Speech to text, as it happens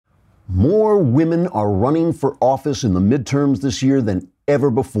More women are running for office in the midterms this year than ever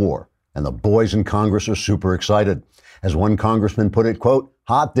before, and the boys in Congress are super excited. As one congressman put it, quote,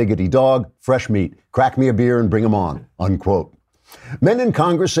 hot diggity dog, fresh meat, crack me a beer and bring 'em on, unquote. Men in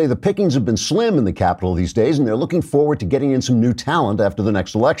Congress say the pickings have been slim in the Capitol these days, and they're looking forward to getting in some new talent after the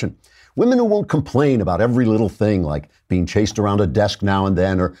next election. Women who won't complain about every little thing, like being chased around a desk now and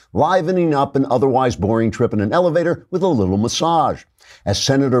then, or livening up an otherwise boring trip in an elevator with a little massage. As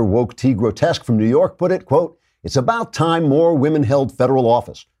Senator Woke T. Grotesque from New York put it, quote, it's about time more women held federal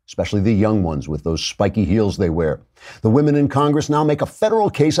office, especially the young ones with those spiky heels they wear. The women in Congress now make a federal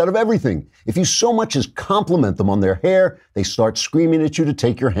case out of everything. If you so much as compliment them on their hair, they start screaming at you to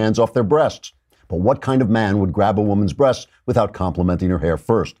take your hands off their breasts. But what kind of man would grab a woman's breasts without complimenting her hair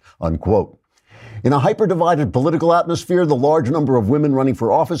first, unquote. In a hyper-divided political atmosphere, the large number of women running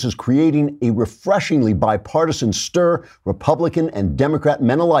for office is creating a refreshingly bipartisan stir. Republican and Democrat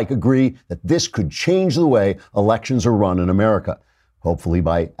men alike agree that this could change the way elections are run in America, hopefully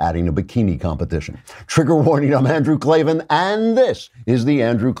by adding a bikini competition. Trigger warning, I'm Andrew Klavan, and this is The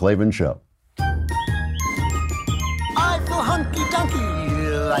Andrew Klavan Show. I feel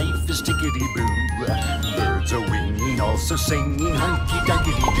hunky-dunky, life is tickety-boo. Birds are winging, also singing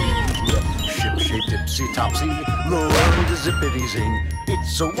hunky-dunky-doo. Ship-shape, tipsy-topsy, the world is zippity-zing.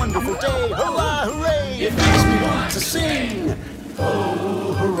 It's a wonderful day, hurrah, hooray! It makes me want to sing.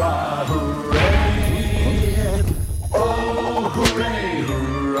 Oh, hurrah, hooray! Oh, hooray,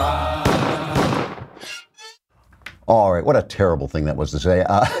 hurrah! All right, what a terrible thing that was to say.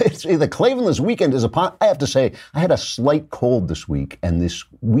 The Klavanless weekend is upon. I have to say, I had a slight cold this week, and this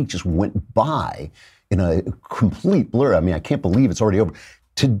week just went by in a complete blur. I mean, I can't believe it's already over.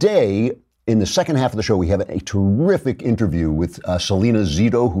 Today, in the second half of the show, we have a terrific interview with Salena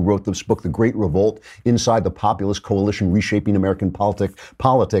Zito, who wrote this book, The Great Revolt, Inside the Populist Coalition, Reshaping American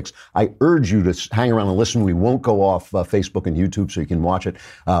Politics. I urge you to hang around and listen. We won't go off Facebook and YouTube, so you can watch it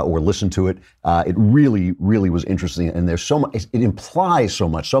or listen to it. It really, really was interesting. And there's so much, it implies so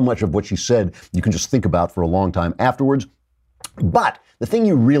much of what she said you can just think about for a long time afterwards. But the thing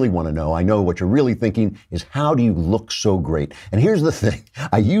you really want to know, I know what you're really thinking, is how do you look so great? And here's the thing.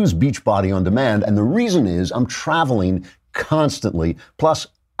 I use Beachbody On Demand, and the reason is I'm traveling constantly. Plus,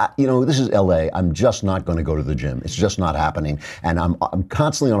 this is LA. I'm just not going to go to the gym. It's just not happening. And I'm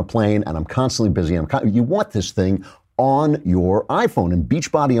constantly on a plane, and I'm constantly busy. You want this thing on your iPhone. And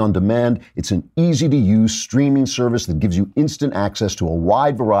Beachbody On Demand, it's an easy-to-use streaming service that gives you instant access to a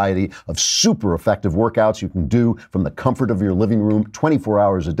wide variety of super effective workouts you can do from the comfort of your living room 24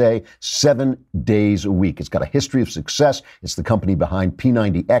 hours a day, 7 days a week. It's got a history of success. It's the company behind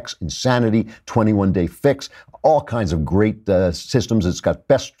P90X, Insanity, 21-Day Fix, all kinds of great systems. It's got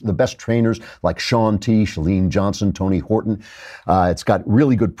the best trainers like Shaun T, Chalene Johnson, Tony Horton. It's got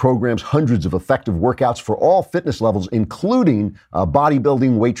really good programs, hundreds of effective workouts for all fitness levels, including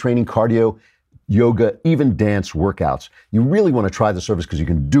bodybuilding, weight training, cardio, yoga, even dance workouts. You really want to try the service because you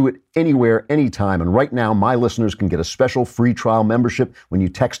can do it anywhere, anytime. And right now, my listeners can get a special free trial membership when you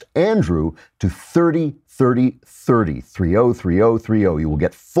text Andrew to 303030, 303030. You will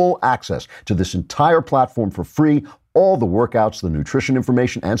get full access to this entire platform for free. All the workouts, the nutrition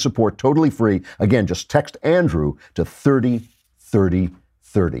information, and support totally free. Again, just text Andrew to 303030.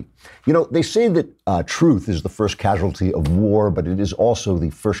 They say that truth is the first casualty of war, but it is also the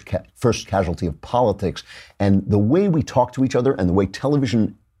first casualty of politics. And the way we talk to each other and the way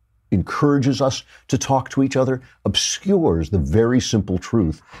television encourages us to talk to each other obscures the very simple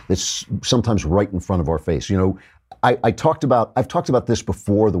truth that's sometimes right in front of our face. I've talked about this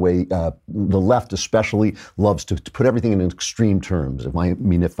before, the way the left especially loves to put everything in extreme terms.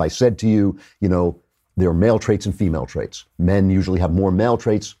 If I said to you, there are male traits and female traits. Men usually have more male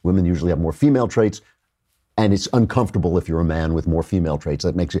traits. Women usually have more female traits. And it's uncomfortable if you're a man with more female traits.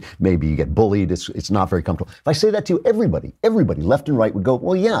 That makes it, maybe you get bullied. It's not very comfortable. If I say that to you, everybody, left and right would go,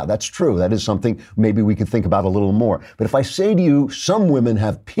 well, yeah, that's true. That is something maybe we could think about a little more. But if I say to you, some women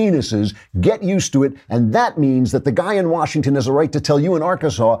have penises, get used to it. And that means that the guy in Washington has a right to tell you in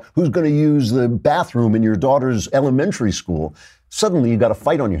Arkansas who's going to use the bathroom in your daughter's elementary school. Suddenly you got a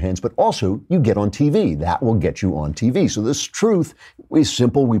fight on your hands, but also you get on TV. That will get you on TV. So this truth is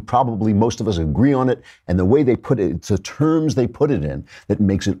simple. Most of us agree on it. And the way they put it, it's the terms they put it in that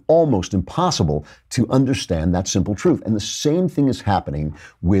makes it almost impossible to understand that simple truth. And the same thing is happening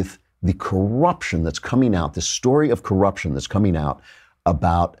with the corruption that's coming out, the story of corruption that's coming out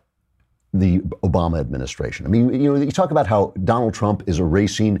about the Obama administration. I mean, you talk about how Donald Trump is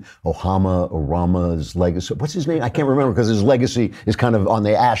erasing Obama's legacy. What's his name? I can't remember because his legacy is kind of on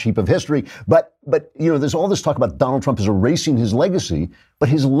the ash heap of history. But there's all this talk about Donald Trump is erasing his legacy, but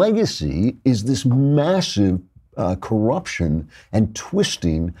his legacy is this massive corruption and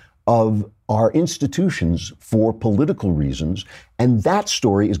twisting of our institutions for political reasons. And that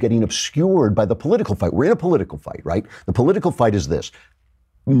story is getting obscured by the political fight. We're in a political fight, right? The political fight is this.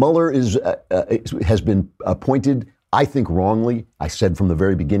 Mueller has been appointed, I think wrongly. I said from the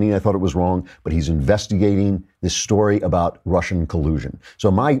very beginning I thought it was wrong, but he's investigating this story about Russian collusion.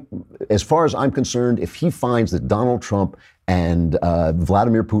 So as far as I'm concerned, if he finds that Donald Trump and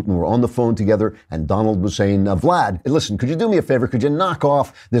Vladimir Putin were on the phone together, and Donald was saying, Vlad, listen, could you do me a favor? Could you knock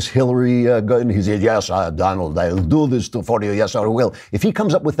off this Hillary gun? He said, yes, Donald, I'll do this for you. Yes, I will. If he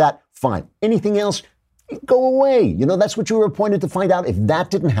comes up with that, fine. Anything else? Go away. That's what you were appointed to find out. If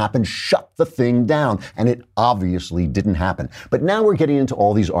that didn't happen, shut the thing down. And it obviously didn't happen. But now we're getting into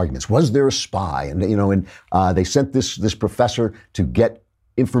all these arguments. Was there a spy? And, they sent this professor to get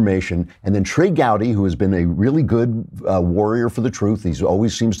information. And then Trey Gowdy, who has been a really good warrior for the truth, he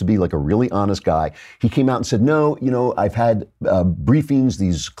always seems to be like a really honest guy. He came out and said, no, I've had briefings,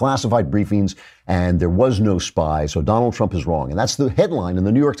 these classified briefings, and there was no spy, so Donald Trump is wrong. And that's the headline in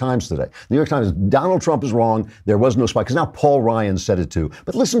the New York Times today. The New York Times, Donald Trump is wrong, there was no spy, because now Paul Ryan said it too.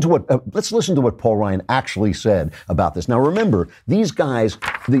 But let's listen to what Paul Ryan actually said about this. Now remember, these guys,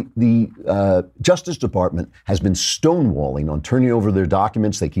 the Justice Department has been stonewalling on turning over their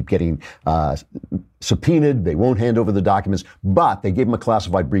documents. They keep getting subpoenaed. They won't hand over the documents, but they gave them a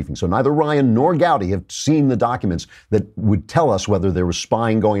classified briefing. So neither Ryan nor Gowdy have seen the documents that would tell us whether there was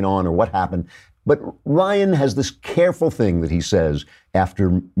spying going on or what happened. But Ryan has this careful thing that he says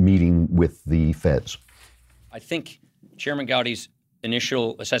after meeting with the feds. I think Chairman Gowdy's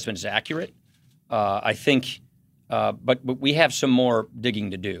initial assessment is accurate. But we have some more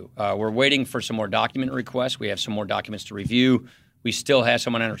digging to do. We're waiting for some more document requests. We have some more documents to review. We still have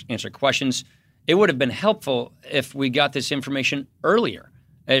someone answer questions. It would have been helpful if we got this information earlier.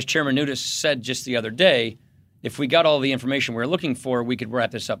 As Chairman Nudis said just the other day, if we got all the information we're looking for, we could wrap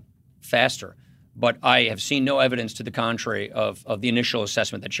this up faster. But I have seen no evidence to the contrary of the initial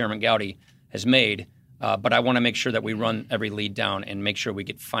assessment that Chairman Gowdy has made. But I want to make sure that we run every lead down and make sure we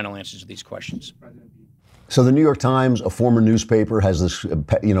get final answers to these questions. So the New York Times, a former newspaper, has this,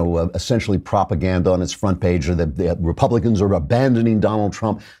 essentially propaganda on its front page that the Republicans are abandoning Donald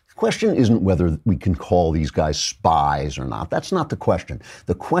Trump. The question isn't whether we can call these guys spies or not. That's not the question.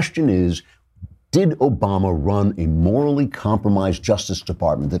 The question is, did Obama run a morally compromised Justice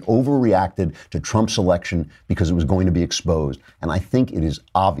Department that overreacted to Trump's election because it was going to be exposed? And I think it is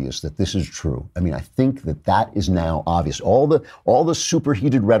obvious that this is true. I mean, I think that is now obvious. All the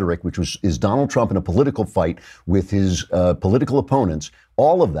superheated rhetoric, which is Donald Trump in a political fight with his political opponents,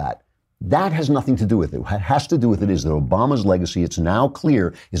 all of that has nothing to do with it. What has to do with it is that Obama's legacy, it's now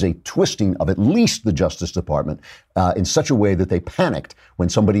clear, is a twisting of at least the Justice Department in such a way that they panicked when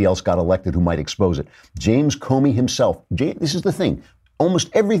somebody else got elected who might expose it. James Comey himself, this is the thing. Almost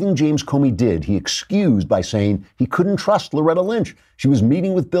everything James Comey did, he excused by saying he couldn't trust Loretta Lynch. She was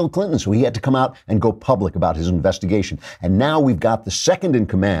meeting with Bill Clinton, so he had to come out and go public about his investigation. And now we've got the second in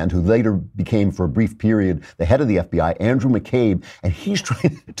command, who later became, for a brief period, the head of the FBI, Andrew McCabe, and he's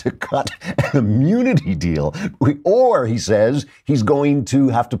trying to cut an immunity deal. Or, he says, he's going to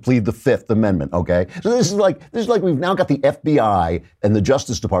have to plead the Fifth Amendment, okay? So this is like we've now got the FBI and the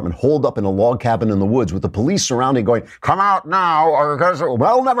Justice Department holed up in a log cabin in the woods with the police surrounding going, come out now, or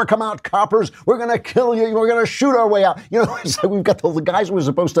we'll never come out, coppers. We're going to kill you. We're going to shoot our way out. It's like we've got the guys who are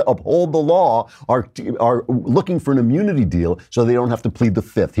supposed to uphold the law are looking for an immunity deal so they don't have to plead the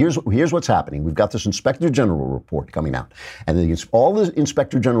Fifth. Here's what's happening. We've got this Inspector General report coming out. And all the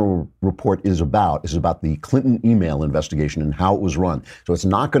Inspector General report is about the Clinton email investigation and how it was run. So it's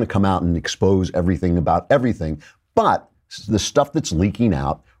not going to come out and expose everything about everything. But the stuff that's leaking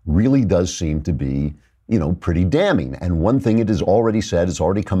out really does seem to be pretty damning. And one thing it has already said, it's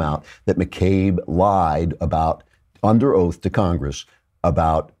already come out, that McCabe lied about, under oath to Congress,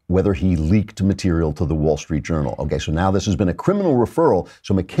 about whether he leaked material to the Wall Street Journal. Okay, so now this has been a criminal referral.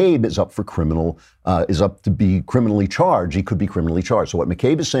 So McCabe is up to be criminally charged. He could be criminally charged. So what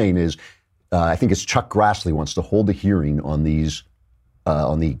McCabe is saying is, I think it's Chuck Grassley wants to hold a hearing on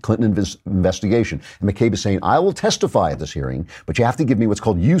the Clinton investigation. And McCabe is saying, I will testify at this hearing, but you have to give me what's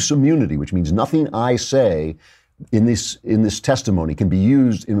called use immunity, which means nothing I say in this testimony can be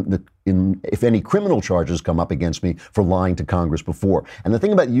used in if any criminal charges come up against me for lying to Congress before. And the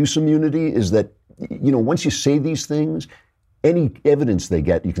thing about use immunity is that, once you say these things, any evidence they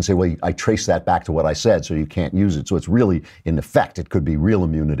get, you can say, well, I trace that back to what I said, so you can't use it. So it's really, in effect, it could be real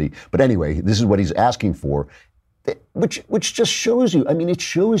immunity. But anyway, this is what he's asking for, which just shows you, I mean, it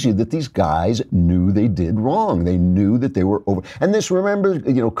shows you that these guys knew they did wrong. They knew that they were over. And this, remember,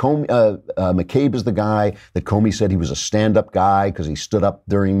 McCabe is the guy that Comey said he was a stand-up guy because he stood up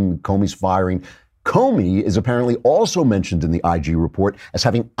during Comey's firing. Comey is apparently also mentioned in the IG report as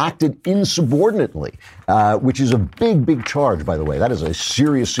having acted insubordinately, which is a big, big charge, by the way. That is a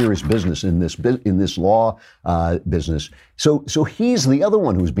serious, serious business in this law business. So he's the other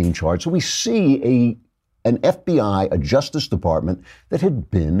one who's being charged. So we see an FBI, a Justice Department that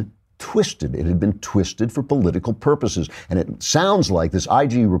had been twisted. It had been twisted for political purposes. And it sounds like this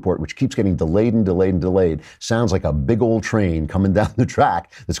IG report, which keeps getting delayed and delayed and delayed, sounds like a big old train coming down the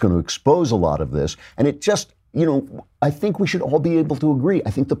track that's going to expose a lot of this. And it just, I think we should all be able to agree.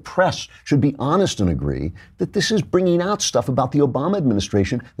 I think the press should be honest and agree that this is bringing out stuff about the Obama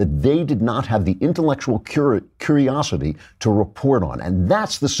administration that they did not have the intellectual curiosity to report on. And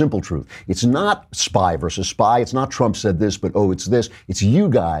that's the simple truth. It's not spy versus spy. It's not Trump said this, but it's this. It's you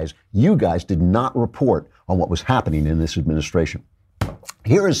guys. You guys did not report on what was happening in this administration.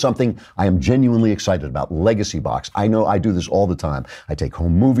 Here is something I am genuinely excited about, Legacy Box. I know I do this all the time. I take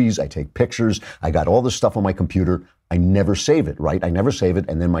home movies, I take pictures, I got all this stuff on my computer. I never save it, right? I never save it,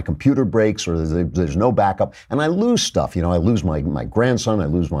 and then my computer breaks or there's no backup, and I lose stuff. I lose my grandson, I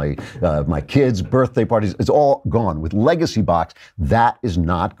lose my kids' birthday parties. It's all gone. With Legacy Box, that is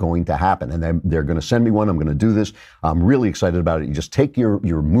not going to happen, and they're going to send me one. I'm going to do this. I'm really excited about it. You just take your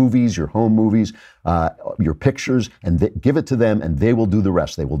movies, your home movies, your pictures, and give it to them, and they will do the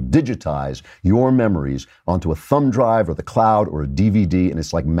rest. They will digitize your memories onto a thumb drive or the cloud or a DVD, and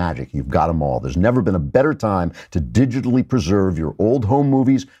it's like magic. You've got them all. There's never been a better time to digitally preserve your old home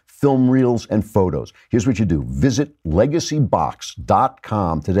movies, film reels, and photos. Here's what you do. Visit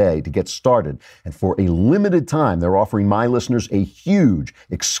legacybox.com today to get started. And for a limited time, they're offering my listeners a huge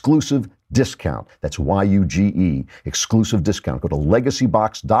exclusive discount. That's YUGE, exclusive discount. Go to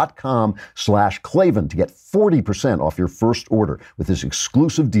legacybox.com/Klavan to get 40% off your first order with this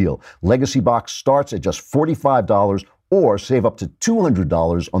exclusive deal. Legacy Box starts at just $45 or save up to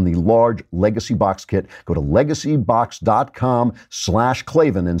 $200 on the large Legacy Box kit. Go to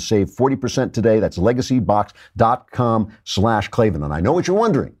legacybox.com/Klavan and save 40% today. That's legacybox.com/Klavan. And I know what you're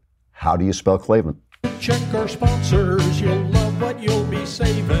wondering. How do you spell Klavan? Check our sponsors. You'll love what you'll be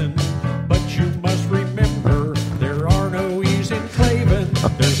saving. But you must remember, there are no E's in Klavan.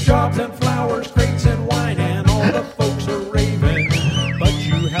 There's jobs and flowers, crates and wine, and all the folks are raving. But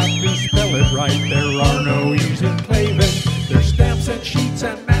you have to spell it right. There are no E's in Klavan. There's stamps and sheets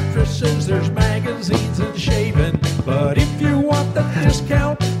and mattresses. There's magazines and shaving. But if you want the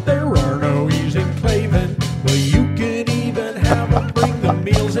discount, there are no E's in Klavan. Well, you can even have them bring the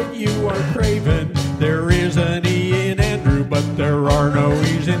meals that you are craving. There is an E in Andrew, but there are no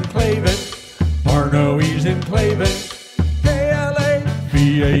E's in Klavan. Are no E's in Klavan. Klavan.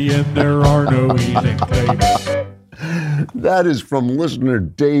 There are no E's in Klavan. That is from listener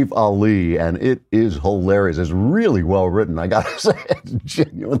Dave Ali, and it is hilarious. It's really well written. I got to say, it's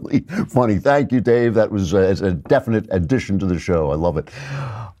genuinely funny. Thank you, Dave. That was a definite addition to the show. I love it.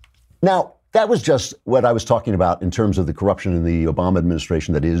 Now, that was just what I was talking about in terms of the corruption in the Obama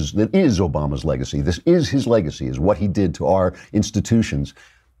administration that is Obama's legacy. This is his legacy, is what he did to our institutions.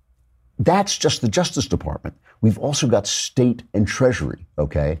 That's just the Justice Department. We've also got State and Treasury,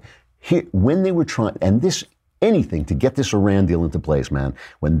 okay? Here, when they were trying, and this, anything to get this Iran deal into place, man,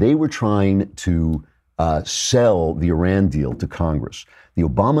 when they were trying to sell the Iran deal to Congress, the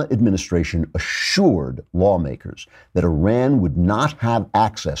Obama administration assured lawmakers that Iran would not have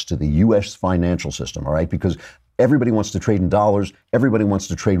access to the U.S. financial system, all right? Because everybody wants to trade in dollars. Everybody wants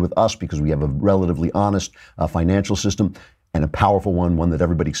to trade with us because we have a relatively honest financial system and a powerful one that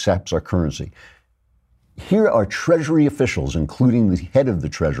everybody accepts our currency. Here are Treasury officials, including the head of the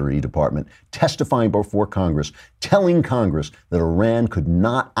Treasury Department, testifying before Congress, telling Congress that Iran could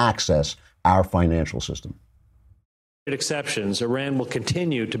not access our financial system. Exceptions, Iran will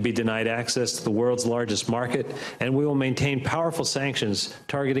continue to be denied access to the world's largest market, and we will maintain powerful sanctions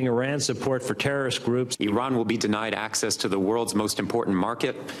targeting Iran's support for terrorist groups. Iran will be denied access to the world's most important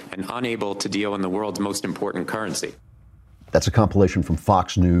market and unable to deal in the world's most important currency. That's a compilation from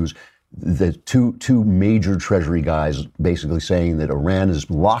Fox News. The two major Treasury guys basically saying that Iran is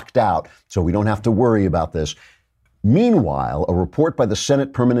locked out, so we don't have to worry about this. Meanwhile, a report by the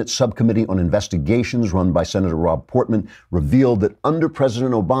Senate Permanent Subcommittee on Investigations run by Senator Rob Portman revealed that under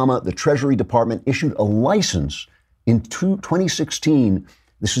President Obama, the Treasury Department issued a license in 2016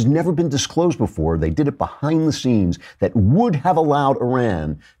 This has never been disclosed before. They did it behind the scenes that would have allowed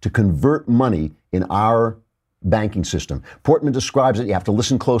Iran to convert money in our banking system. Portman describes it. You have to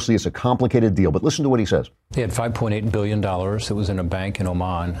listen closely. It's a complicated deal, but listen to what he says. They had $5.8 billion. It was in a bank in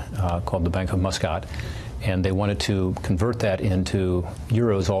Oman called the Bank of Muscat. And they wanted to convert that into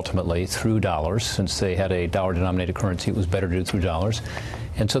euros ultimately through dollars. Since they had a dollar-denominated currency, it was better to do through dollars.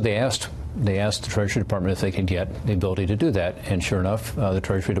 And so they asked the Treasury Department if they could get the ability to do that. And sure enough, the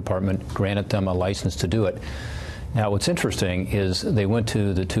Treasury Department granted them a license to do it. Now, what's interesting is they went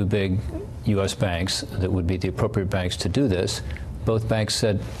to the two big U.S. banks that would be the appropriate banks to do this. Both banks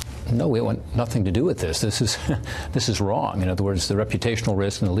said, no, we want nothing to do with this. This is wrong. In other words, the reputational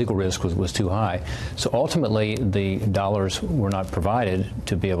risk and the legal risk was too high. So ultimately, the dollars were not provided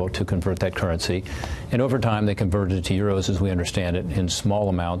to be able to convert that currency. And over time, they converted it to euros, as we understand it, in small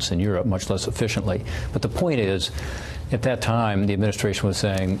amounts in Europe, much less efficiently. But the point is, at that time, the administration was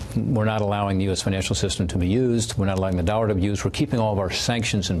saying, we're not allowing the U.S. financial system to be used. We're not allowing the dollar to be used. We're keeping all of our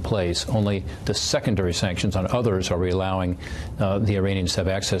sanctions in place. Only the secondary sanctions on others are we allowing the Iranians to have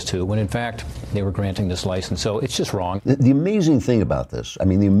access to, when in fact, they were granting this license. So it's just wrong. The amazing thing about this, I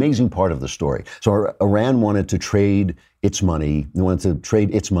mean, the amazing part of the story. So Iran wanted to trade its money,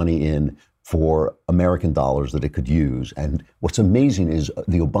 in for American dollars that it could use. And what's amazing is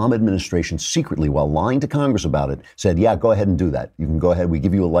the Obama administration secretly, while lying to Congress about it, said, yeah, go ahead and do that. You can go ahead. We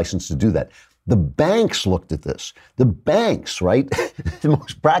give you a license to do that. The banks looked at this. The banks, right? The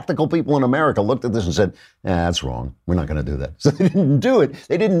most practical people in America looked at this and said, that's wrong. We're not going to do that. So they didn't do it.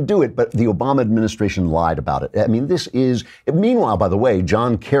 They didn't do it, but the Obama administration lied about it. I mean, meanwhile, by the way,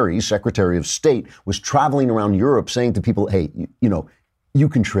 John Kerry, Secretary of State, was traveling around Europe saying to people, hey, you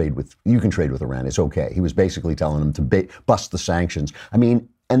can trade with Iran. It's okay. He was basically telling them to bust the sanctions. I mean,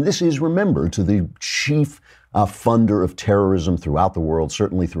 and this is, remember, to the chief funder of terrorism throughout the world,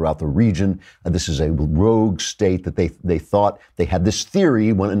 certainly throughout the region. This is a rogue state that they thought they had this theory,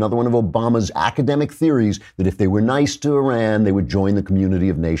 another one of Obama's academic theories, that if they were nice to Iran, they would join the community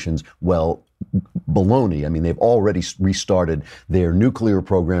of nations. Well, baloney. I mean, they've already restarted their nuclear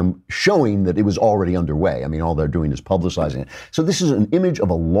program, showing that it was already underway. I mean, all they're doing is publicizing it. So this is an image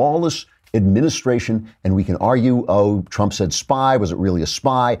of a lawless administration, and we can argue, oh, Trump said spy. Was it really a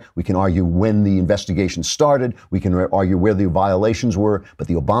spy? We can argue when the investigation started. We can argue where the violations were. But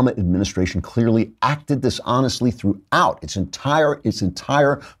the Obama administration clearly acted dishonestly throughout. Its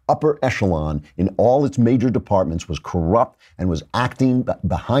entire upper echelon in all its major departments was corrupt and was acting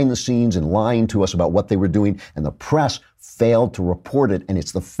behind the scenes and lying to us about what they were doing. And the press failed to report it. And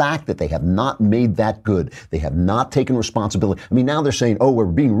it's the fact that they have not made that good. They have not taken responsibility. I mean, now they're saying, oh, we're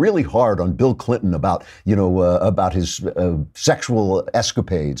being really hard on Bill Clinton about his sexual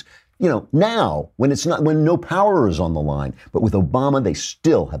escapades. Now, when no power is on the line. But with Obama, they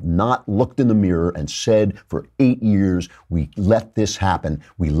still have not looked in the mirror and said, for 8 years, we let this happen.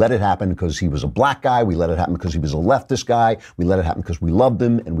 We let it happen because he was a black guy. We let it happen because he was a leftist guy. We let it happen because we loved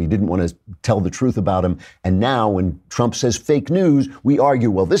him and we didn't want to tell the truth about him. And now when Trump says fake news, we argue,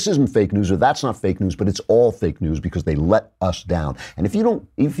 well, this isn't fake news or that's not fake news, but it's all fake news because they let us down. And if you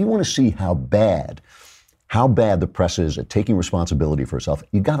want to see how bad the press is at taking responsibility for itself,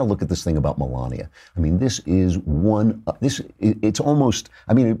 you got to look at this thing about Melania. I mean, it's almost,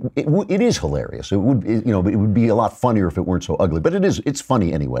 I mean, it is hilarious. It would be a lot funnier if it weren't so ugly, but it's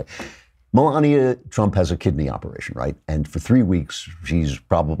funny anyway. Melania Trump has a kidney operation, right? And for 3 weeks, she's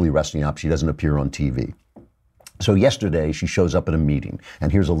probably resting up. She doesn't appear on TV. So yesterday, she shows up at a meeting, and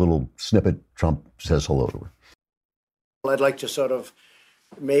here's a little snippet. Trump says hello to her. Well, I'd like to sort of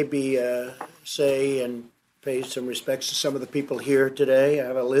maybe say and pay some respects to some of the people here today. I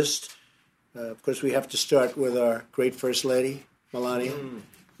have a list. Of course, we have to start with our great First Lady, Melania.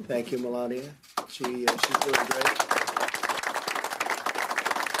 Thank you, Melania. She's doing great.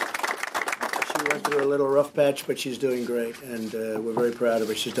 She went through a little rough patch, but she's doing great, and we're very proud of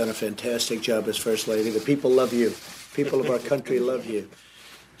her. She's done a fantastic job as First Lady. The people love you. People of our country love you.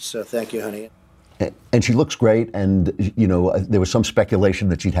 So thank you, honey. And she looks great. And, there was some speculation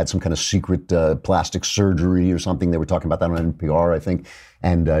that she'd had some kind of secret plastic surgery or something. They were talking about that on NPR, I think.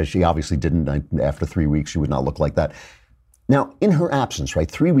 And she obviously didn't. After 3 weeks, she would not look like that. Now, in her absence, right,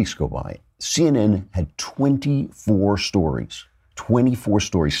 3 weeks go by, CNN had 24 stories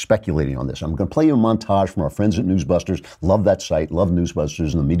speculating on this. I'm going to play you a montage from our friends at Newsbusters. Love that site. Love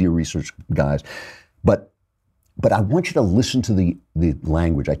Newsbusters and the media research guys. But I want you to listen to the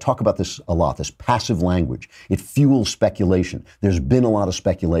language. I talk about this a lot, this passive language. It fuels speculation. There's been a lot of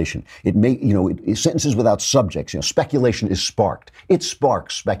speculation. Sentences without subjects. Speculation is sparked. It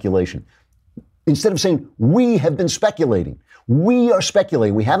sparks speculation. Instead of saying, we have been speculating. We are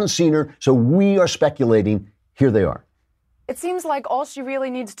speculating. We haven't seen her, so we are speculating. Here they are. It seems like all she really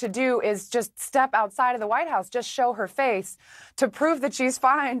needs to do is just step outside of the White House, just show her face to prove that she's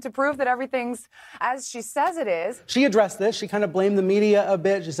fine, to prove that everything's as she says it is. She addressed this. She kind of blamed the media a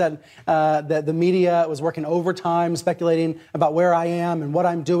bit. She said that the media was working overtime, speculating about where I am and what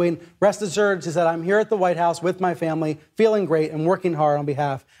I'm doing. Rest assured, she said, I'm here at the White House with my family, feeling great and working hard on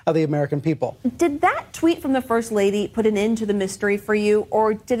behalf of the American people. Did that tweet from the First Lady put an end to the mystery for you,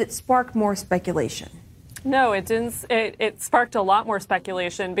 or did it spark more speculation? No, it didn't. It sparked a lot more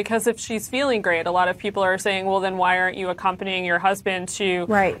speculation, because if she's feeling great, a lot of people are saying, well, then why aren't you accompanying your husband to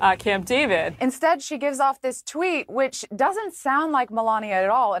Camp David? Instead, she gives off this tweet, which doesn't sound like Melania at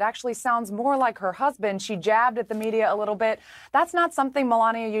all. It actually sounds more like her husband. She jabbed at the media a little bit. That's not something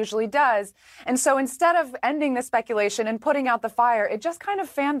Melania usually does. And so instead of ending the speculation and putting out the fire, it just kind of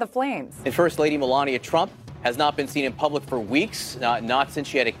fanned the flames. And First Lady Melania Trump has not been seen in public for weeks, not since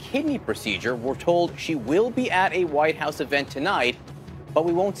she had a kidney procedure. We're told she will be at a White House event tonight, but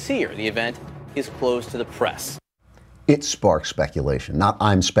we won't see her. The event is closed to the press. It sparks speculation, not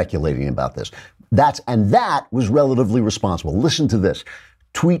I'm speculating about this. That was relatively responsible. Listen to this.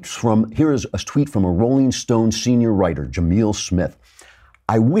 Here is a tweet from a Rolling Stone senior writer, Jamil Smith.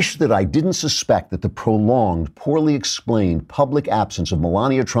 I wish that I didn't suspect that the prolonged, poorly explained public absence of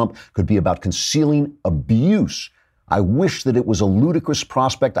Melania Trump could be about concealing abuse. I wish that it was a ludicrous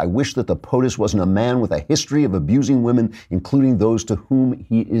prospect. I wish that the POTUS wasn't a man with a history of abusing women, including those to whom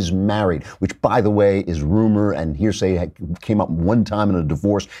he is married, which, by the way, is rumor and hearsay. Came up one time in a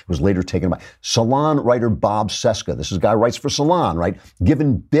divorce. It was later taken by Salon writer Bob Seska. This is a guy who writes for Salon, right?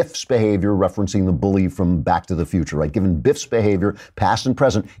 Given Biff's behavior, referencing the bully from Back to the Future, right? Given Biff's behavior, past and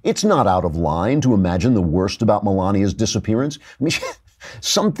present, it's not out of line to imagine the worst about Melania's disappearance. I mean,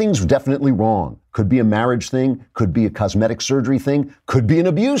 something's definitely wrong. Could be a marriage thing, could be a cosmetic surgery thing, could be an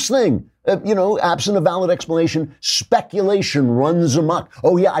abuse thing. Absent a valid explanation, speculation runs amok.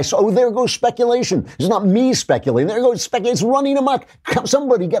 Oh, yeah, there goes speculation. It's not me speculating. There goes speculation. It's running amok.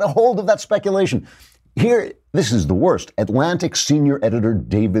 Somebody get a hold of that speculation. Here, this is the worst. Atlantic senior editor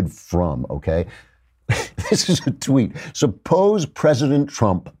David Frum, okay? This is a tweet. Suppose President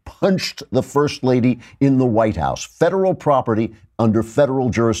Trump punched the First Lady in the White House, federal property under federal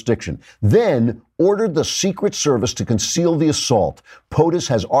jurisdiction, then ordered the Secret Service to conceal the assault. POTUS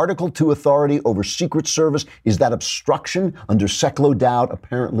has Article 2 authority over Secret Service. Is that obstruction under Seclo Dowd?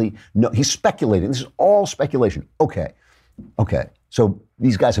 Apparently, no. He's speculating. This is all speculation. Okay. So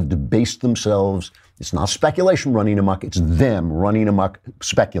these guys have debased themselves. It's not speculation running amok. It's them running amok,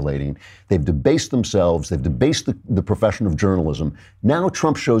 speculating. They've debased themselves. They've debased the profession of journalism. Now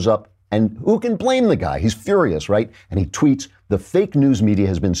Trump shows up, and who can blame the guy? He's furious, right? And he tweets, the fake news media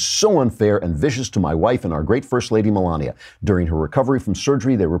has been so unfair and vicious to my wife and our great First Lady Melania. During her recovery from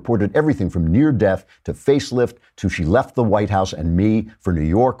surgery, they reported everything from near death to facelift to she left the White House and me for New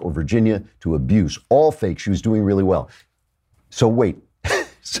York or Virginia to abuse. All fake. She was doing really well. So wait.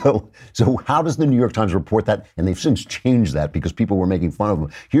 So how does the New York Times report that? And they've since changed that because people were making fun of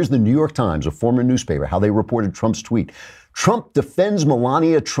them. Here's the New York Times, a former newspaper, how they reported Trump's tweet. Trump defends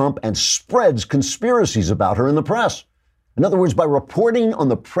Melania Trump and spreads conspiracies about her in the press. In other words, by reporting on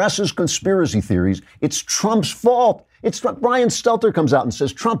the press's conspiracy theories, it's Trump's fault. It's Brian Stelter comes out and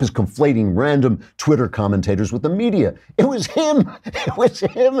says Trump is conflating random Twitter commentators with the media. It was him. It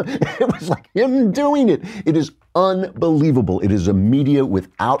was like him doing it. It is unbelievable. It is a media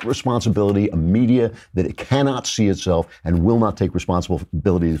without responsibility, a media that it cannot see itself and will not take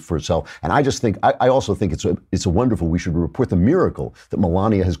responsibility for itself. And I just think, I also think it's a wonderful, we should report the miracle that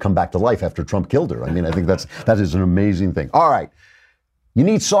Melania has come back to life after Trump killed her. I mean, I think that is an amazing thing. All right. You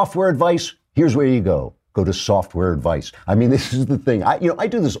need software advice? Here's where you go. Go to software advice. I mean, this is the thing. I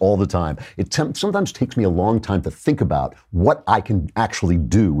do this all the time. It sometimes takes me a long time to think about what I can actually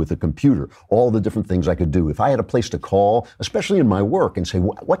do with a computer, all the different things I could do. If I had a place to call, especially in my work, and say,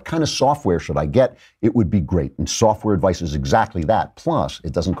 what kind of software should I get? It would be great. And software advice is exactly that. Plus,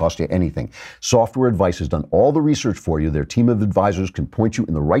 it doesn't cost you anything. Software advice has done all the research for you. Their team of advisors can point you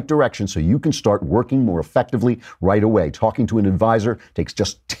in the right direction so you can start working more effectively right away. Talking to an advisor takes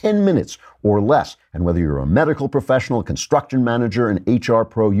just 10 minutes or less. And whether you're a medical professional, a construction manager, an HR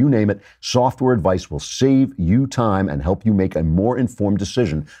pro, you name it, software advice will save you time and help you make a more informed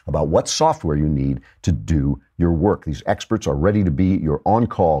decision about what software you need to do your work. These experts are ready to be your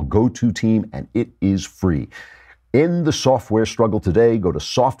on-call go-to team, and it is free. In the software struggle today, go to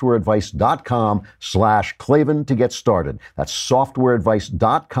softwareadvice.com/Klavan to get started. That's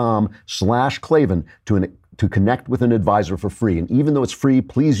softwareadvice.com/Klavan to connect with an advisor for free. And even though it's free,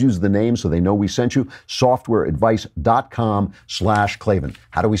 please use the name so they know we sent you. Softwareadvice.com/Klavan.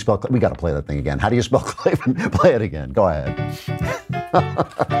 How do we spell? We got to play that thing again. How do you spell Klavan? Play it again. Go ahead.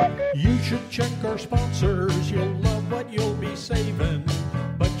 You should check our sponsors. You'll love what you'll be saving.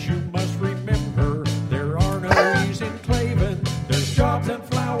 But you must remember there are no E's in Klavan. There's jobs and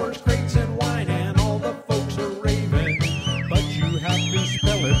flowers, crates and wine, and all the folks are raving. But you have to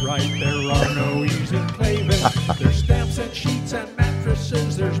spell it right. There are no E's in Klavan. There's stamps and sheets and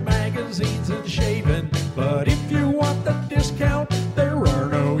mattresses. There's magazines and shaving. But if you want the discount, there are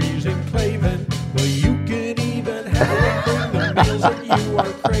no E's in Klavan. Well, you can even have them bring the meals that you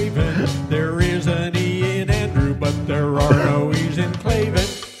are craving. There is an E in Andrew, but there are no E's in Klavan.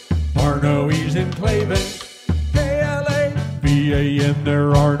 Are no E's in Klavan. K-L-A-V-A-N,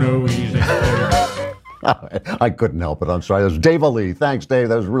 there are no E's in Klavan. I couldn't help it. I'm sorry. That was Dave Ali. Thanks, Dave.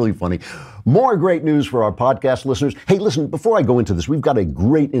 That was really funny. More great news for our podcast listeners. Hey, listen, before I go into this, we've got a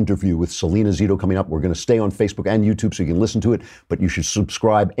great interview with Salena Zito coming up. We're going to stay on Facebook and YouTube so you can listen to it, but you should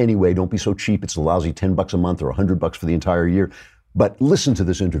subscribe anyway. Don't be so cheap. It's a lousy $10 a month or $100 for the entire year. But listen to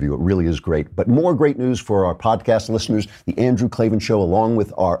this interview. It really is great. But more great news for our podcast listeners. The Andrew Klavan Show, along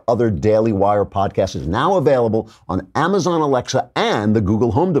with our other Daily Wire podcast, is now available on Amazon Alexa and the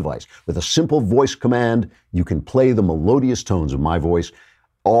Google Home device. With a simple voice command, you can play the melodious tones of my voice,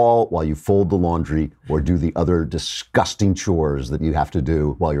 all while you fold the laundry or do the other disgusting chores that you have to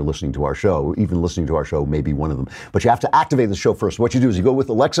do while you're listening to our show. Even listening to our show may be one of them. But you have to activate the show first. What you do is you go with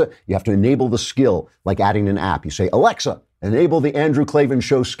Alexa, you have to enable the skill, like adding an app. You say, Alexa, enable the Andrew Klavan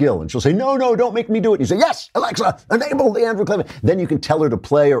Show skill. And she'll say, no, don't make me do it. And you say, yes, Alexa, enable the Andrew Klavan. Then you can tell her to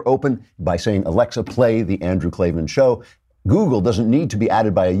play or open by saying, Alexa, play the Andrew Klavan Show. Google doesn't need to be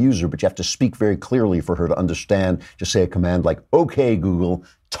added by a user, but you have to speak very clearly for her to understand. Just say a command like, okay, Google,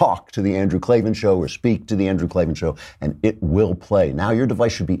 talk to the Andrew Klavan Show or speak to the Andrew Klavan Show, and it will play. Now your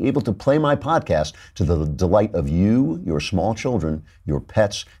device should be able to play my podcast to the delight of you, your small children, your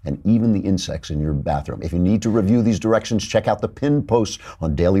pets, and even the insects in your bathroom. If you need to review these directions, check out the pinned posts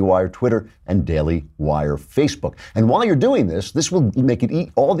on Daily Wire Twitter and Daily Wire Facebook. And while you're doing this will make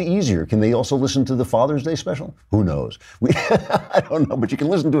it all the easier. Can they also listen to the Father's Day special? Who knows? I don't know, but you can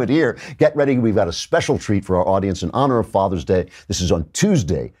listen to it here. Get ready. We've got a special treat for our audience in honor of Father's Day. This is on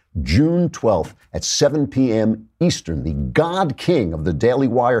Tuesday, June 12th at 7 p.m. Eastern. The God King of the Daily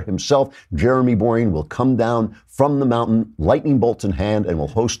Wire himself, Jeremy Boring, will come down from the mountain, lightning bolts in hand, and will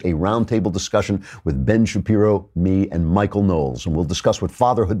host a roundtable discussion with Ben Shapiro, me, and Michael Knowles. And we'll discuss what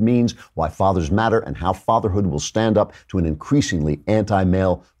fatherhood means, why fathers matter, and how fatherhood will stand up to an increasingly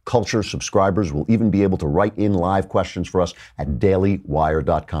anti-male culture. Subscribers will even be able to write in live questions for us at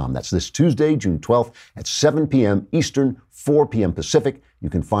dailywire.com. That's this Tuesday, June 12th at 7 p.m. Eastern, 4 p.m. Pacific. You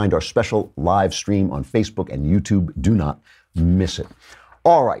can find our special live stream on Facebook and YouTube. Do not miss it.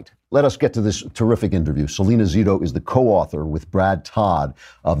 All right, let us get to this terrific interview. Salena Zito is the co-author with Brad Todd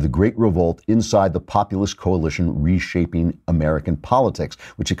of The Great Revolt Inside the Populist Coalition Reshaping American Politics,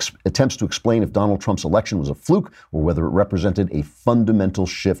 which attempts to explain if Donald Trump's election was a fluke or whether it represented a fundamental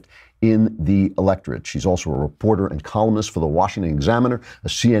shift in the electorate. She's also a reporter and columnist for the Washington Examiner, a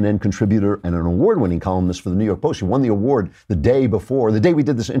CNN contributor, and an award-winning columnist for the New York Post. She won the award the day we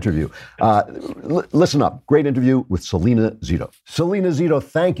did this interview. Listen up. Great interview with Salena Zito. Salena Zito,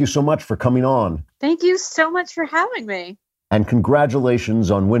 thank you so much for coming on. Thank you so much for having me. And congratulations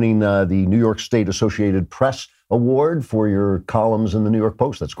on winning the New York State Associated Press Award for your columns in the New York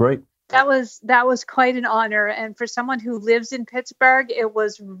Post. That's great. That was quite an honor. And for someone who lives in Pittsburgh, it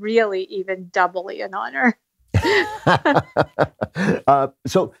was really even doubly an honor.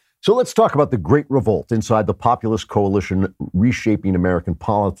 So let's talk about the Great Revolt Inside the Populist Coalition Reshaping American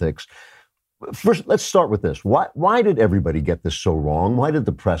Politics. First, let's start with this. Why did everybody get this so wrong? Why did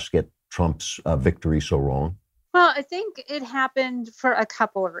the press get Trump's victory so wrong? Well, I think it happened for a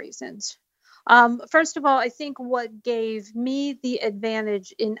couple of reasons. First of all, I think what gave me the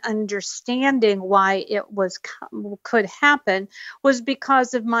advantage in understanding why it could happen was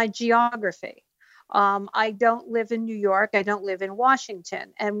because of my geography. I don't live in New York. I don't live in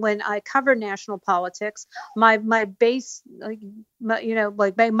Washington. And when I cover national politics, my base,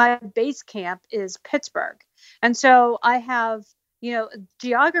 my base camp is Pittsburgh. And so I have,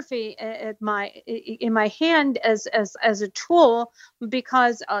 geography in my hand as a tool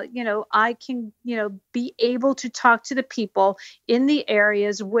because, I can, be able to talk to the people in the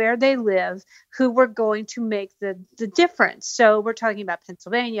areas where they live who were going to make the difference. So we're talking about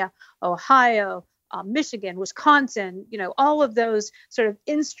Pennsylvania, Ohio, Michigan, Wisconsin, all of those sort of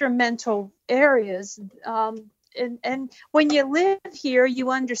instrumental areas. And when you live here,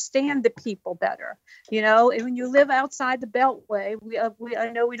 you understand the people better, and when you live outside the Beltway, I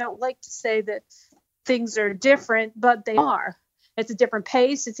know we don't like to say that things are different, but they are. It's a different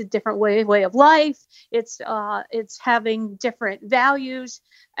pace. It's a different way of life. It's having different values.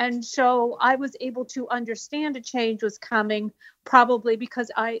 And so I was able to understand a change was coming, probably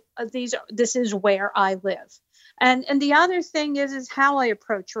because this is where I live. And the other thing is how I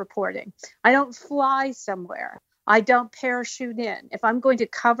approach reporting. I don't fly somewhere. I don't parachute in. If I'm going to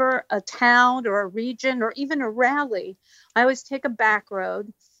cover a town or a region or even a rally, I always take a back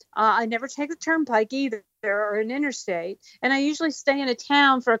road. I never take the turnpike either, or an interstate, and I usually stay in a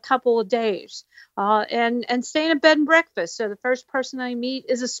town for a couple of days, and stay in a bed and breakfast. So the first person I meet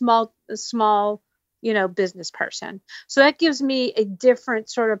is a small, business person. So that gives me a different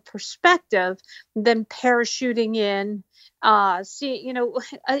sort of perspective than parachuting in. Sometimes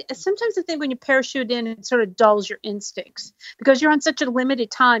I think when you parachute in, it sort of dulls your instincts because you're on such a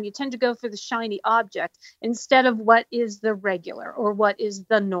limited time. You tend to go for the shiny object instead of what is the regular or what is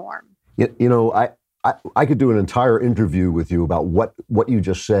the norm. I could do an entire interview with you about what you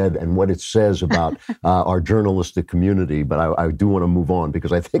just said and what it says about our journalistic community, but I do want to move on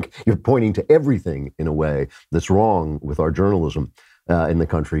because I think you're pointing to everything in a way that's wrong with our journalism in the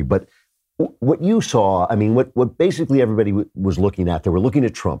country. But what you saw, what basically everybody was looking at, they were looking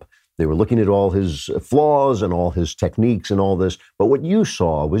at Trump. They were looking at all his flaws and all his techniques and all this. But what you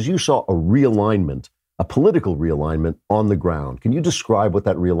saw was a realignment, a political realignment on the ground. Can you describe what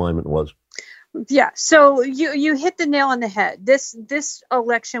that realignment was? Yeah, so you hit the nail on the head. This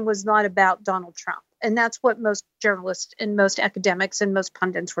election was not about Donald Trump. And that's what most journalists and most academics and most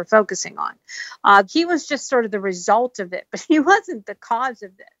pundits were focusing on. He was just sort of the result of it, but he wasn't the cause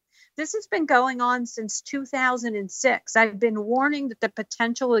of it. This has been going on since 2006. I've been warning that the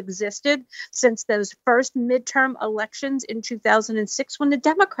potential existed since those first midterm elections in 2006 when the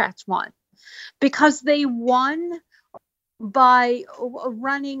Democrats won, because they won by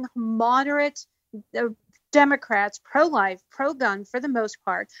running moderate Democrats, pro-life, pro-gun for the most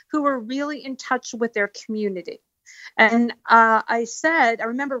part, who were really in touch with their community. And I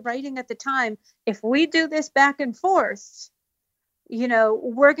remember writing at the time, if we do this back and forth,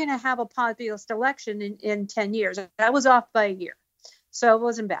 we're going to have a populist election in 10 years. I was off by a year, so it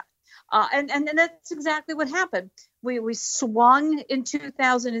wasn't bad. And that's exactly what happened. We swung in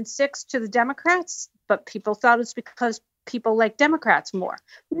 2006 to the Democrats, but people thought it's because people like Democrats more.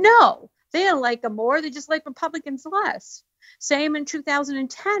 No, they didn't like them more. They just like Republicans less. Same in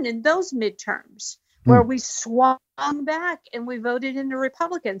 2010 in those midterms, where we swung back and we voted in the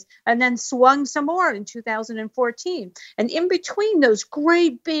Republicans, and then swung some more in 2014. And in between those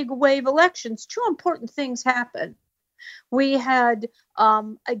great big wave elections, two important things happened. We had a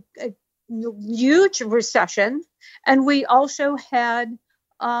huge recession, and we also had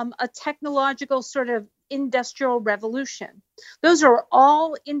a technological sort of industrial revolution. Those are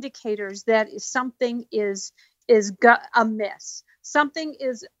all indicators that something is amiss. Something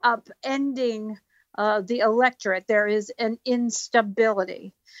is upending the electorate. There is an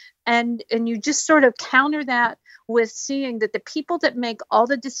instability. And you just sort of counter that with seeing that the people that make all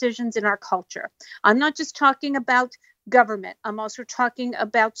the decisions in our culture, I'm not just talking about government, I'm also talking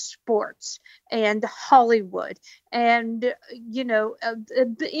about sports and Hollywood and,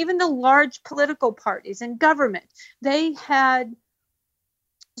 even the large political parties and government, they had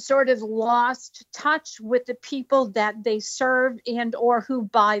sort of lost touch with the people that they serve and or who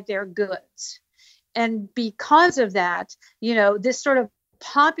buy their goods. And because of that, this sort of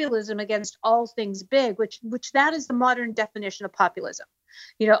populism against all things big, which that is the modern definition of populism,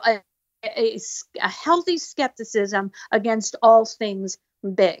 a healthy skepticism against all things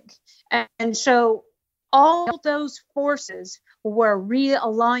big. And so all those forces were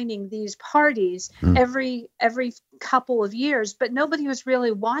realigning these parties every couple of years, but nobody was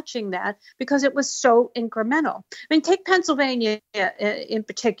really watching that because it was so incremental. Take Pennsylvania in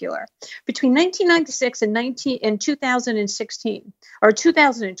particular. Between 1996 and 2016, or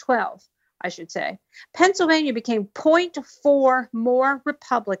 2012, I should say, Pennsylvania became 0.4 more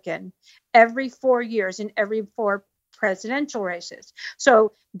Republican every 4 years in every 4 presidential races.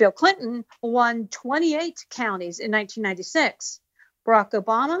 So Bill Clinton won 28 counties in 1996. Barack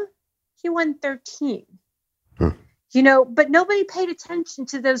Obama, he won 13. But nobody paid attention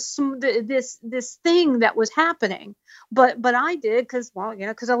to this thing that was happening. But I did because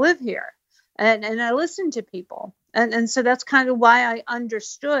I live here and I listened to people. And so that's kind of why I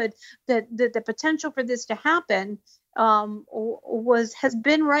understood that the potential for this to happen has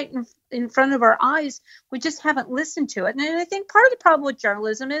been right in front of our eyes. We just haven't listened to it. And I think part of the problem with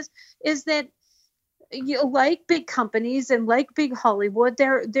journalism is that, like big companies and like big Hollywood,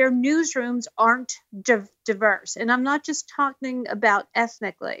 their newsrooms aren't diverse. And I'm not just talking about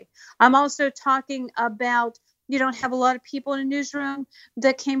ethnically. I'm also talking about, you don't have a lot of people in a newsroom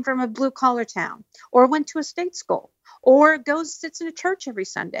that came from a blue collar town or went to a state school or sits in a church every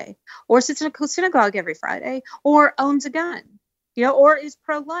Sunday or sits in a synagogue every Friday or owns a gun, or is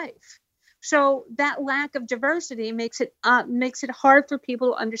pro-life. So that lack of diversity makes it hard for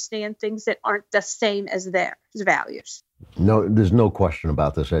people to understand things that aren't the same as their values. No, there's no question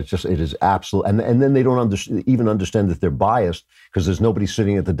about this. It is absolute. And then they don't even understand that they're biased because there's nobody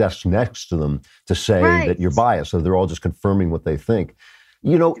sitting at the desk next to them to say that you're biased. So they're all just confirming what they think.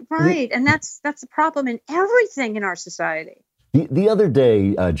 Right. And that's the problem in everything in our society. The other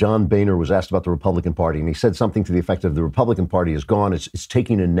day, John Boehner was asked about the Republican Party, and he said something to the effect of the Republican Party is gone. It's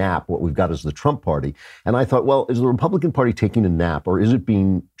taking a nap. What we've got is the Trump Party. And I thought, well, is the Republican Party taking a nap, or is it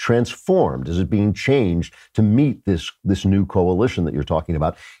being transformed? Is it being changed to meet this new coalition that you're talking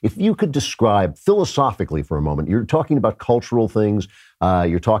about? If you could describe philosophically for a moment, you're talking about cultural things,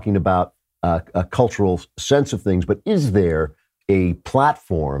 you're talking about a cultural sense of things, but is there a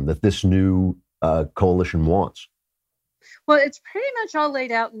platform that this new coalition wants? Well, it's pretty much all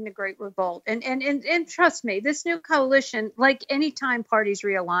laid out in the Great Revolt. And trust me, this new coalition, like any time parties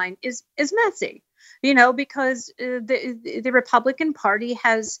realign, is messy, because the Republican Party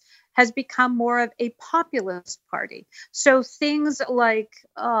has become more of a populist party. So things like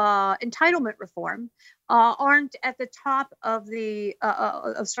entitlement reform aren't at the top of the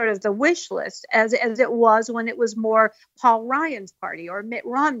of sort of the wish list as it was when it was more Paul Ryan's party or Mitt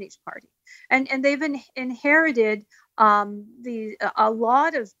Romney's party. And they've inherited a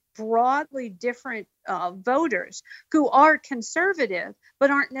lot of broadly different voters who are conservative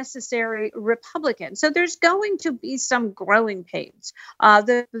but aren't necessarily Republican. So there's going to be some growing pains.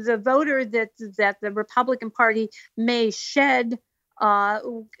 The voter that the Republican Party may shed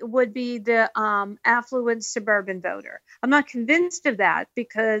would be the affluent suburban voter. I'm not convinced of that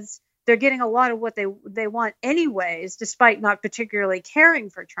because they're getting a lot of what they want anyways, despite not particularly caring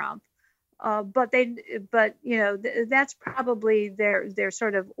for Trump. But that's probably their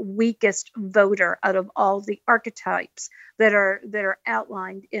sort of weakest voter out of all the archetypes that are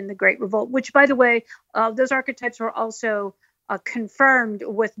outlined in the Great Revolt. Which, by the way, those archetypes were also confirmed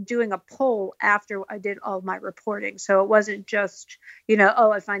with doing a poll after I did all my reporting. So it wasn't just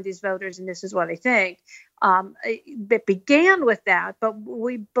I find these voters and this is what I think. It began with that, but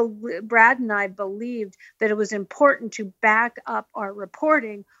Brad and I believed that it was important to back up our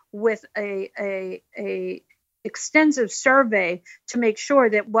reporting with a extensive survey to make sure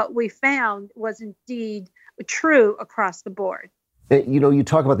that what we found was indeed true across the board. You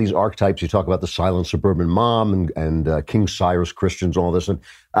talk about these archetypes. You talk about the silent suburban mom and King Cyrus Christians, all this. And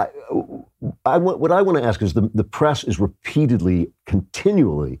what I want to ask is the press is repeatedly,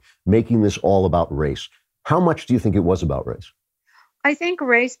 continually making this all about race. How much do you think it was about race? I think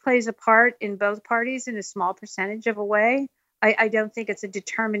race plays a part in both parties in a small percentage of a way. I don't think it's a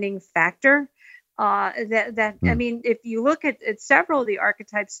determining factor. I mean, if you look at several of the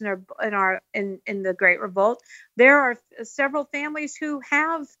archetypes in the Great Revolt, there are several families who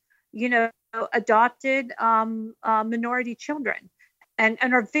have, adopted minority children, and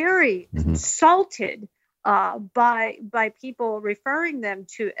are very salted by people referring them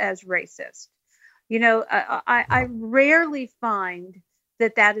to as racist. I rarely find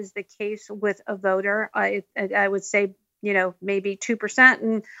that is the case with a voter. I would say, maybe 2%.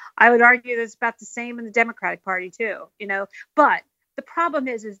 And I would argue that it's about the same in the Democratic Party too, but the problem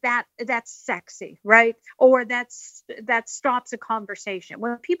is that that's sexy, right? Or that stops a conversation.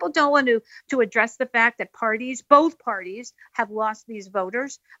 When people don't want to address the fact that both parties have lost these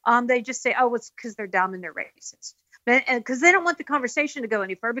voters, they just say, oh, it's because they're dumb and they're racist. Because they don't want the conversation to go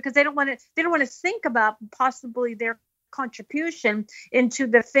any further, because they don't want to think about possibly their contribution into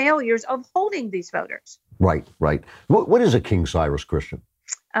the failures of holding these voters. Right. What is a King Cyrus Christian?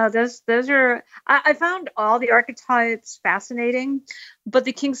 Those are, I found all the archetypes fascinating, but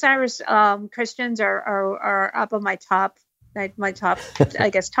the King Cyrus Christians are up on my top, I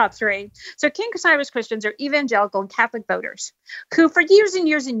guess, top three. So King Cyrus Christians are evangelical and Catholic voters who for years and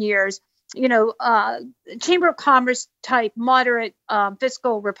years and years, Chamber of Commerce type moderate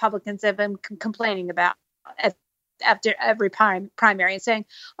fiscal Republicans have been complaining about after every primary and saying,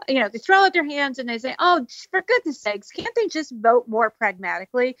 they throw out their hands and they say, oh, for goodness sakes, can't they just vote more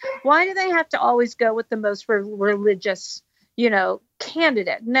pragmatically? Why do they have to always go with the most religious,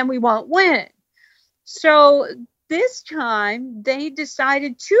 candidate? And then we won't win. So this time they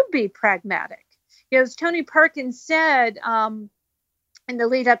decided to be pragmatic. As Tony Perkins said in the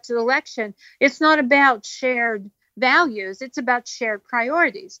lead up to the election, it's not about shared values, it's about shared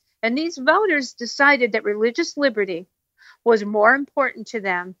priorities. And these voters decided that religious liberty was more important to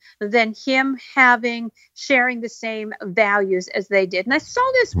them than him sharing the same values as they did. And I saw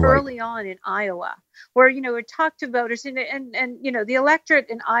this early on in Iowa, where, we talked to voters and the electorate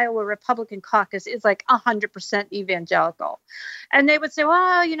in Iowa Republican caucus is like 100% evangelical. And they would say, well,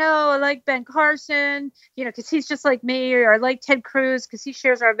 I like Ben Carson, because he's just like me, or I like Ted Cruz because he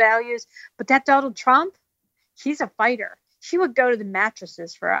shares our values. But that Donald Trump, he's a fighter. He would go to the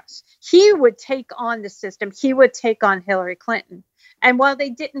mattresses for us. He would take on the system. He would take on Hillary Clinton. And while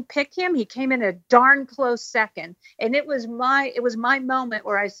they didn't pick him, he came in a darn close second. And it was my moment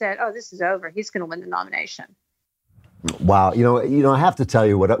where I said, oh, this is over. He's going to win the nomination. Wow. I have to tell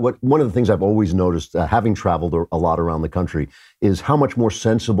you what one of the things I've always noticed, having traveled a lot around the country, is how much more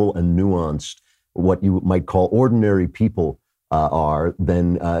sensible and nuanced what you might call ordinary people are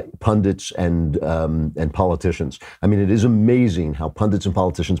than pundits and politicians. I mean, it is amazing how pundits and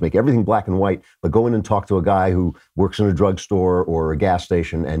politicians make everything black and white, but go in and talk to a guy who works in a drugstore or a gas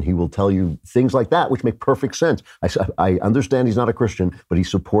station, and he will tell you things like that, which make perfect sense. I understand he's not a Christian, but he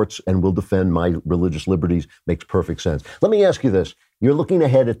supports and will defend my religious liberties. Makes perfect sense. Let me ask you this. You're looking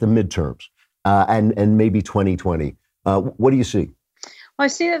ahead at the midterms and maybe 2020. What do you see? Well, I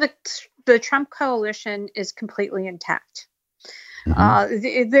see that the Trump coalition is completely intact.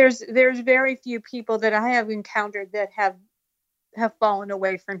 There's very few people that I have encountered that have fallen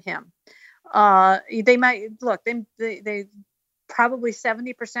away from him. They might look. They probably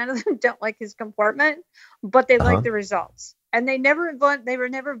 70% of them don't like his comportment, but they like the results. And they were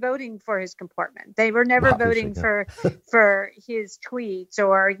never voting for his comportment. They were never voting for his tweets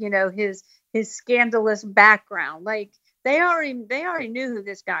or his scandalous background. Like they already knew who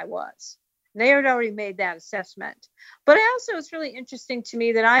this guy was. They had already made that assessment. But also, it's really interesting to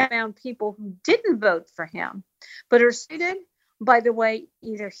me that I found people who didn't vote for him, but are stated by the way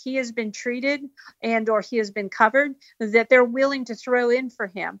either he has been treated and or he has been covered, that they're willing to throw in for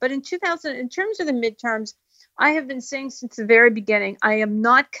him. But in terms of the midterms, I have been saying since the very beginning, I am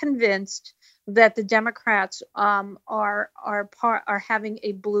not convinced that the Democrats are having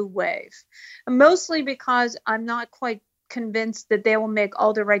a blue wave, mostly because I'm not quite convinced that they will make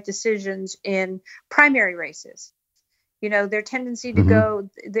all the right decisions in primary races. Their tendency to go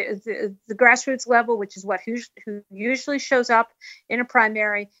the grassroots level, which is who usually shows up in a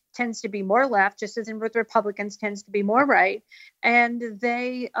primary, tends to be more left, just as in with Republicans tends to be more right. And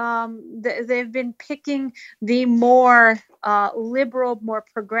they've been picking the more liberal, more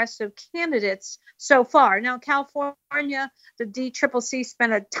progressive candidates so far. Now, California, the DCCC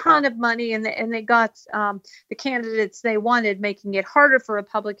spent a ton of money and they got the candidates they wanted, making it harder for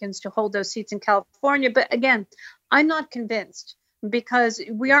Republicans to hold those seats in California. But again, I'm not convinced, because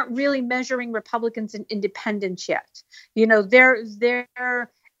we aren't really measuring Republicans and independents yet. Their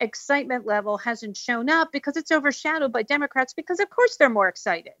excitement level hasn't shown up because it's overshadowed by Democrats, because of course they're more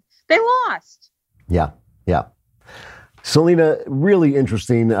excited. They lost. Yeah. Salena, really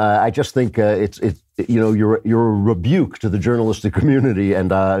interesting. I just think you're a rebuke to the journalistic community, and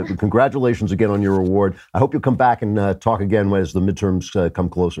congratulations again on your award. I hope you'll come back and talk again as the midterms come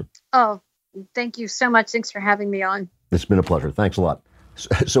closer. Oh, thank you so much. Thanks for having me on. It's been a pleasure. Thanks a lot.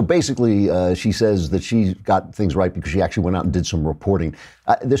 So basically, she says that she got things right because she actually went out and did some reporting.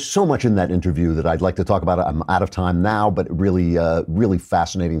 There's so much in that interview that I'd like to talk about. I'm out of time now, but really, really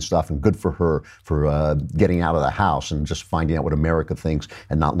fascinating stuff, and good for her for getting out of the house and just finding out what America thinks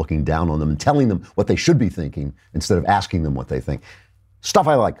and not looking down on them and telling them what they should be thinking instead of asking them what they think. Stuff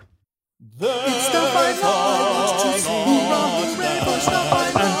I like. It's stuff I like to see.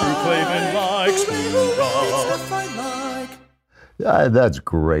 Andrew Klavan likes stuff I like. That's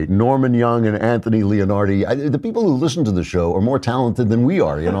great. Norman Young and Anthony Leonardi. The people who listen to the show are more talented than we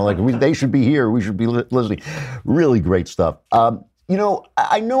are. They should be here. We should be listening. Really great stuff.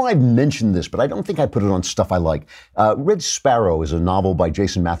 I know I've mentioned this, but I don't think I put it on Stuff I Like. Red Sparrow is a novel by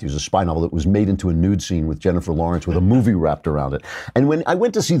Jason Matthews, a spy novel that was made into a nude scene with Jennifer Lawrence with a movie wrapped around it. And when I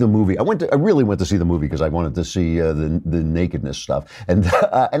went to see the movie, I really went to see the movie because I wanted to see the nakedness stuff. And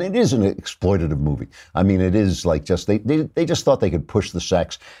it is an exploitative movie. I mean, it is like just, they just thought they could push the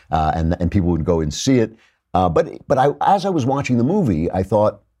sex and people would go and see it. But as I was watching the movie, I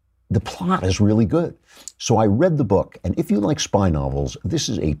thought, the plot is really good. So I read the book, and if you like spy novels, this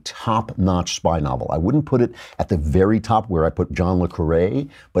is a top-notch spy novel. I wouldn't put it at the very top where I put John le Carré,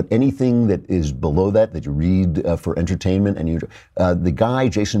 but anything that is below that you read for entertainment. And the guy,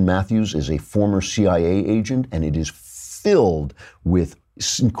 Jason Matthews, is a former CIA agent, and it is filled with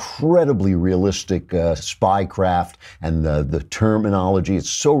incredibly realistic spycraft and the terminology. It's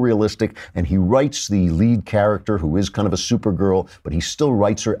so realistic, and he writes the lead character, who is kind of a Supergirl, but he still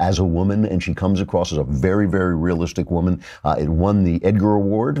writes her as a woman, and she comes across as a very, very realistic woman. It won the Edgar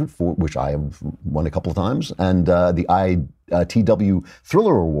Award, for which I have won a couple of times, and the ITW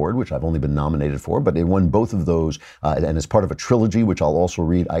Thriller Award, which I've only been nominated for, but it won both of those, and it's part of a trilogy, which I'll also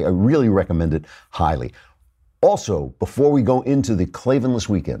read. I really recommend it highly. Also, before we go into the Klavanless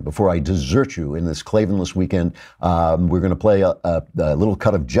Weekend, before I desert you in this Klavanless Weekend, we're going to play a little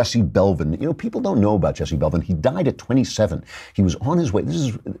cut of Jesse Belvin. You know, people don't know about Jesse Belvin. He died at 27. He was on his way.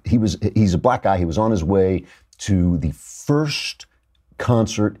 He's a black guy. He was on his way to the first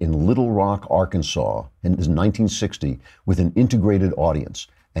concert in Little Rock, Arkansas, in 1960, with an integrated audience.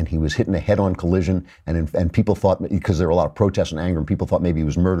 And he was hit in a head-on collision, and people thought, because there were a lot of protests and anger, and people thought maybe he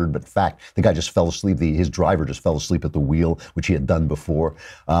was murdered, but in fact, the guy just fell asleep. His driver just fell asleep at the wheel, which he had done before.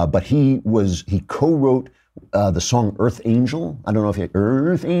 But he co-wrote the song Earth Angel. I don't know if he had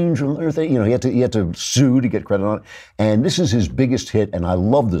Earth Angel, he had to sue to get credit on it. And this is his biggest hit, and I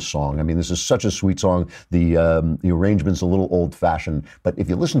love this song. I mean, this is such a sweet song. The arrangement's a little old-fashioned, but if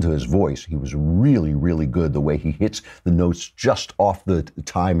you listen to his voice, he was really, really good. The way he hits the notes just off the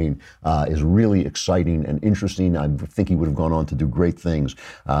timing is really exciting and interesting. I think he would have gone on to do great things.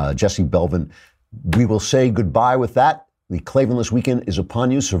 Jesse Belvin. We will say goodbye with that. The Klavanless Weekend is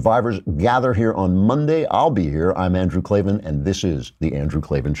upon you. Survivors gather here on Monday. I'll be here. I'm Andrew Klavan, and this is The Andrew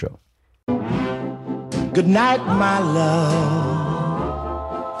Klavan Show. Good night, my love.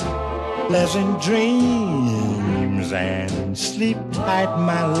 Pleasant dreams and sleep tight,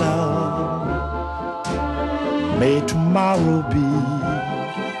 my love. May tomorrow be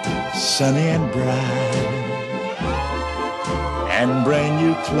sunny and bright and bring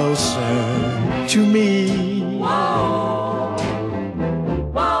you closer to me.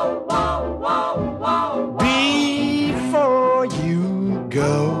 Before you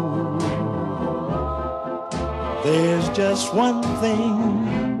go, there's just one thing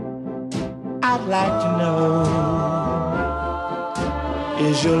I'd like to know.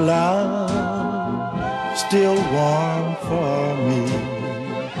 Is your love still warm for me,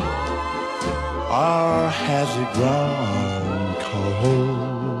 or has it grown cold?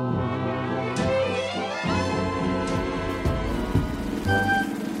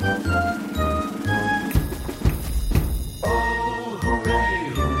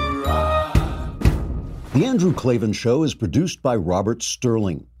 The Andrew Klavan Show is produced by Robert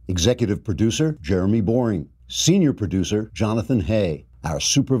Sterling. Executive producer, Jeremy Boring. Senior producer, Jonathan Hay. Our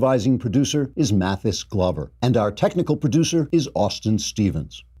supervising producer is Mathis Glover. And our technical producer is Austin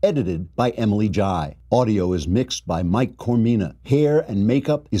Stevens. Edited by Emily Jai. Audio is mixed by Mike Cormina. Hair and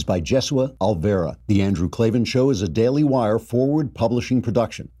makeup is by Jesua Alvera. The Andrew Klavan Show is a Daily Wire Forward Publishing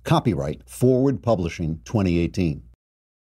production. Copyright Forward Publishing 2018.